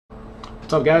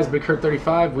What's up, guys? Big Kurt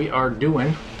 35. We are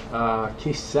doing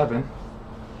case 7.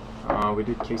 We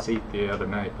did case 8 the other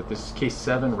night, but this is case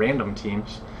 7 random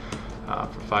teams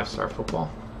for 5-star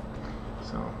football.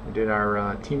 So we did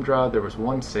our team draw. There was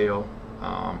one sale.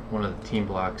 One of the team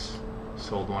blocks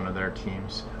sold one of their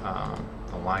teams,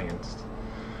 the Lions.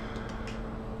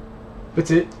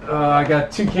 That's it. I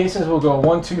got 2 cases. We'll go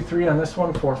 1, 2, 3 on this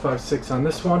one, 4, 5, 6 on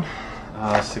this one.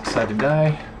 6-sided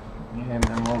die, and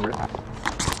then we'll rip.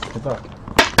 Good luck.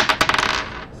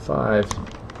 5.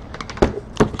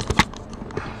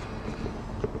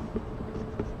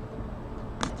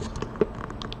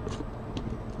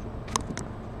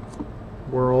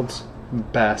 World's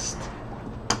best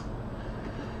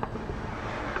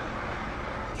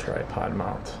tripod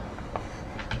mount.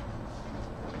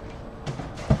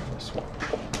 This one.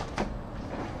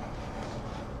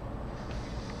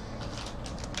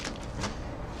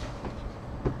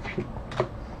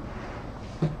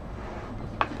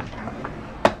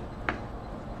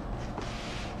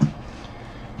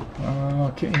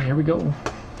 Okay, here we go.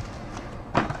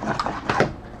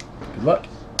 Good luck.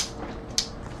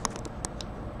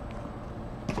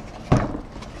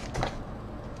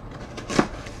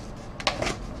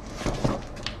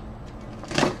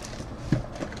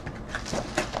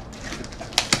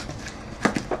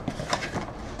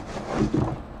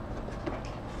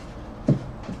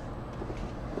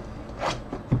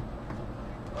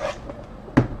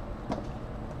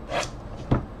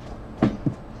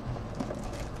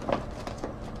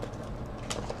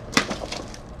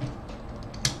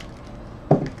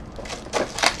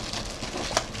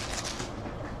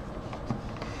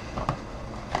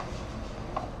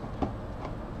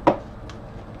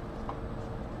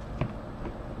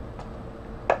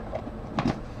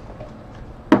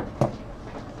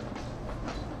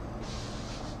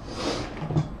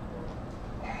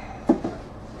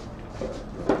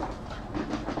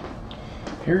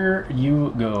 Here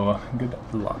you go. Good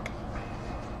luck.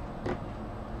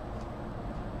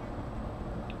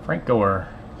 Frank Gore,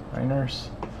 Niners.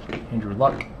 Andrew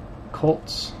Luck,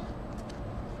 Colts.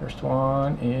 First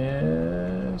one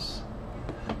is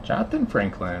Jonathan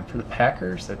Franklin for the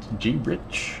Packers. That's G.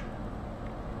 Rich.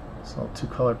 It's a little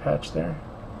 2-color patch there.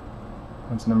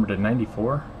 One's numbered to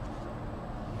 94.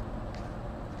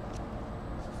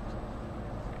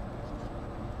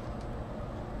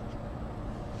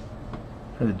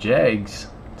 For the Jags,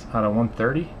 it's out of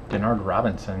 130, Denard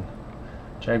Robinson.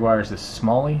 Jaguars is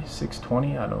Smalley,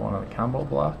 620 out of one of the combo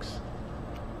blocks.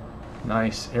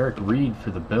 Nice. Eric Reed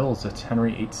for the Bills, that's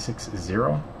Henry,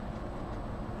 860.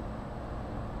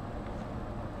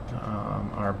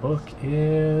 Our book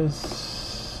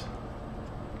is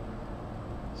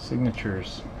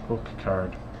Signatures book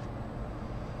card.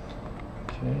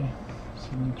 Okay,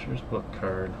 Signatures book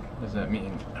card. What does that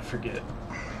mean? I forget.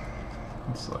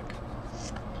 Let's look.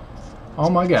 Oh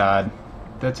my God,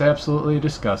 that's absolutely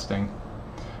disgusting.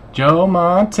 Joe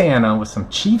Montana with some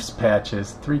Chiefs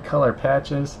patches, 3-color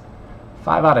patches.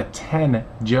 5 out of 10,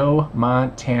 Joe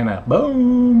Montana.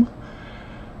 Boom!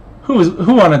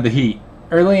 Who wanted the heat?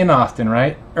 Early and often,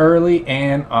 right? Early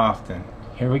and often.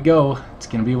 Here we go. It's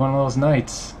gonna be one of those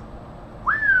nights.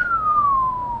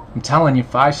 I'm telling you,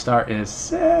 5-star is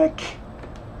sick.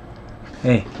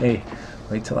 Hey,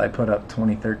 wait till I put up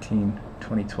 2013,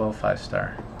 2012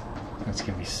 5-star. That's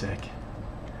gonna be sick.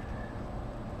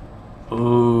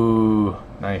 Ooh,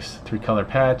 nice 3-color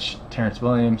patch. Terrence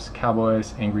Williams,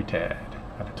 Cowboys, Angry Tad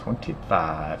out of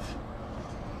 25.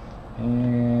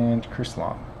 And Chris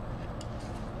Long.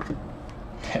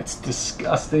 That's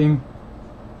disgusting.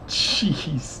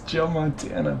 Jeez, Joe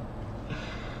Montana.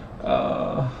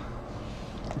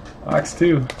 Box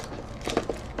 2.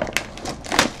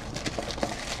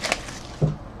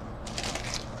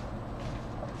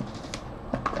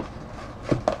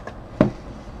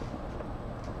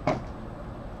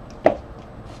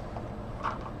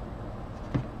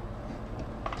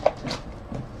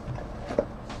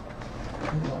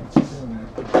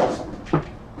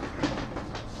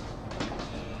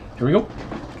 Here we go.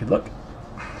 Good luck.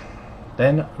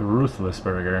 Ben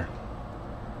Roethlisberger.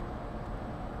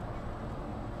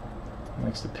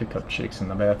 Likes to pick up chicks in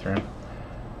the bathroom.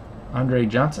 Andre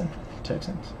Johnson,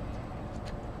 Texans.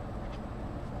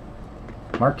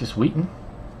 Marcus Wheaton,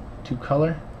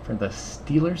 2-color for the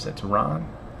Steelers. That's Ron.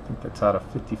 I think that's out of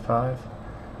 55.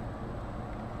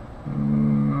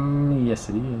 Yes,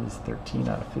 it is. 13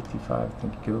 out of 55. I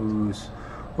think it goes.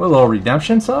 What, a little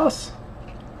redemption sauce?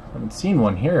 I haven't seen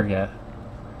one here yet.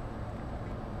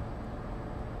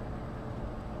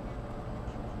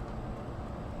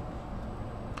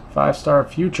 5-star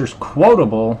futures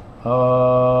quotable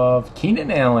of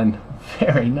Keenan Allen.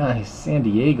 Very nice. San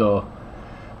Diego.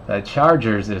 The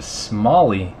Chargers is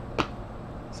Smalley.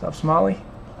 What's up, Smalley?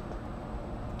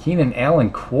 Keenan Allen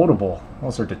quotable.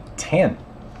 Those are to 10,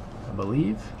 I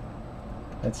believe.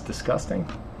 That's disgusting.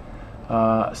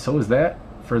 So is that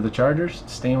for the Chargers.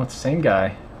 Staying with the same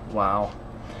guy. Wow.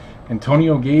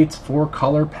 Antonio Gates,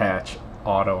 4-color patch.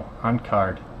 Auto. On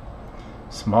card.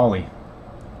 Smalley.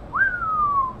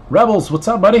 Rebels, what's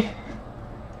up, buddy?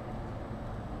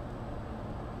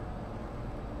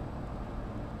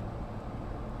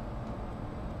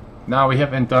 No, we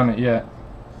haven't done it yet.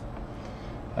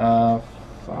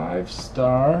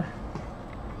 5-star.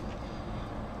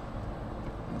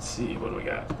 Let's see, what do we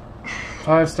got?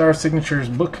 5-star signatures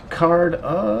book card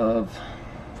of...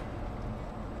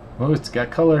 Oh, it's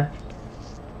got color.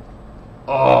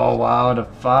 Oh, wow, out of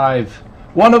 5.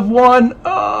 1 of 1.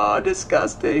 Oh,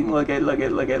 disgusting. Look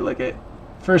at.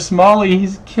 For Smalley,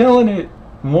 he's killing it.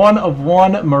 1 of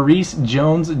 1, Maurice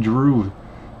Jones-Drew.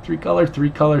 3-color,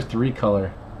 3-color,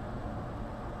 3-color.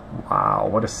 Wow,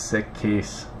 what a sick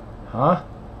case. Huh?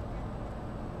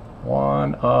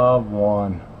 1 of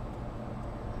 1.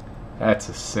 That's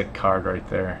a sick card right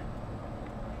there.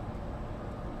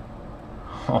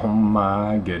 Oh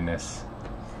my goodness.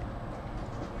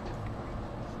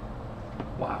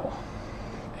 Wow.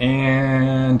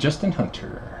 And Justin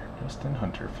Hunter. Justin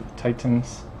Hunter for the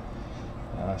Titans.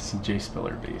 CJ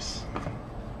Spiller base.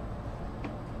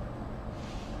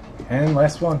 And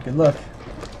last one. Good luck.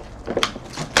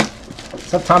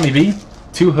 What's up, Tommy B?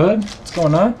 2 Hood? What's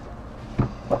going on?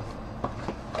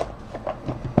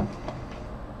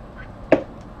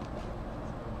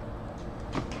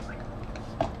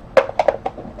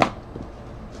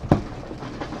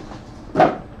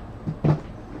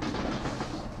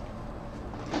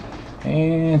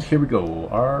 And here we go.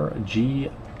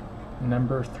 RG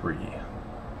number 3.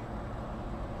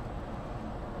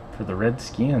 For the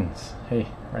Redskins. Hey,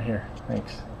 right here.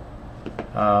 Thanks.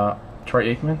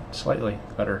 Troy Aikman, slightly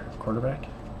better quarterback,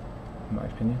 in my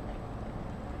opinion.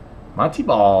 Monty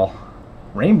Ball,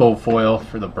 rainbow foil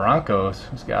for the Broncos.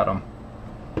 Who's got him?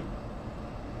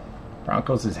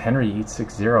 Broncos is Henry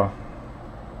 860.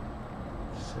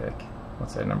 Sick.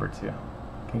 What's that number 2? Can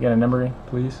you get a numbering,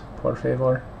 please? Por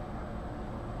favor.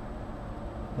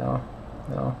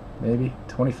 No, maybe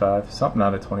 25. Something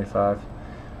out of 25.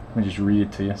 Let me just read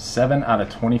it to you. 7 out of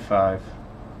 25.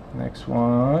 Next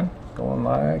one. Going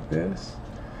like this.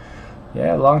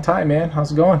 Yeah, long time, man.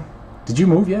 How's it going? Did you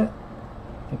move yet?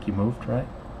 I think you moved, right?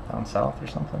 Down south or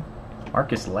something.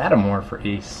 Marcus Lattimore for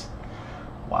Ace.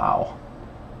 Wow.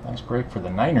 Nice break for the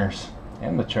Niners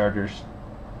and the Chargers.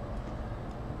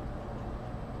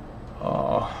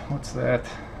 Oh, what's that?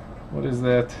 What is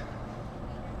that?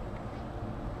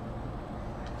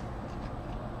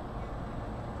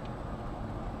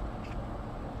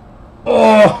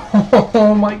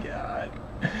 Oh my God.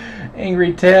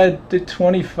 Angry Ted to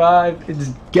 25. It's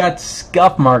got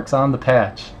scuff marks on the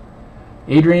patch.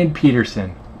 Adrian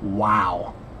Peterson.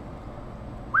 Wow.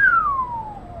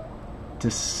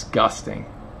 Disgusting.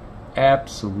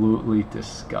 Absolutely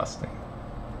disgusting.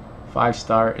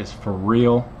 5-star is for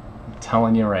real. I'm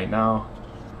telling you right now.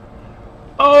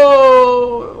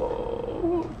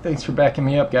 Oh! Thanks for backing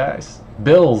me up, guys.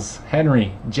 Bills,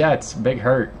 Henry, Jets, Big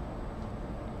Hurt.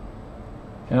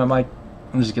 And I'm like,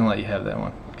 I'm just going to let you have that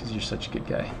one because you're such a good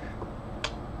guy.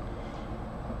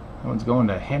 That one's going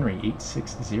to Henry,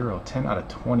 860, 10 out of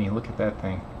 20. Look at that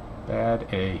thing. Bad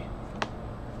A.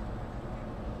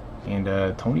 And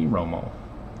Tony Romo.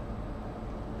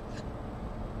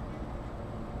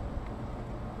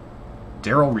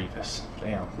 Darrell Revis.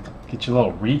 Damn. Get your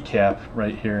little recap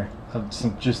right here of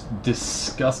some just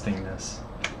disgustingness.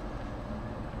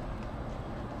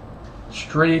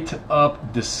 Straight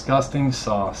up disgusting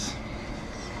sauce.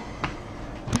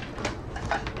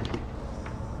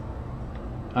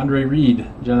 Andre Reed,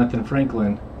 Jonathan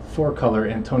Franklin, 4-color,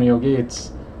 Antonio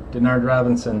Gates, Denard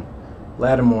Robinson,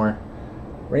 Lattimore,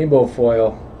 rainbow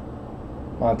foil,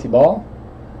 Monty Ball,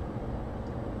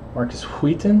 Marcus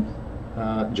Wheaton,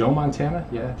 Joe Montana,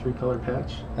 yeah, 3-color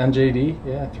patch, MJD,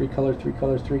 yeah, 3-color,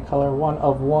 3-color, 3-color, 1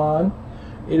 of 1.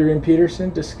 Adrian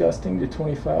Peterson, disgusting to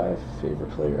 25, favorite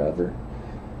player ever.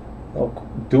 Oh,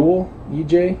 dual,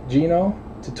 EJ, Gino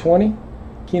to 20.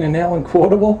 Keenan Allen,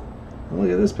 quotable. Look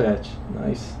at this patch,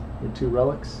 nice. Your 2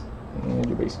 relics and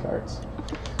your base cards.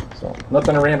 So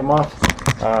nothing to random off.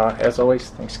 As always,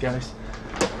 thanks guys.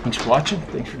 Thanks for watching.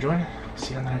 Thanks for joining.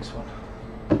 See you on the next one.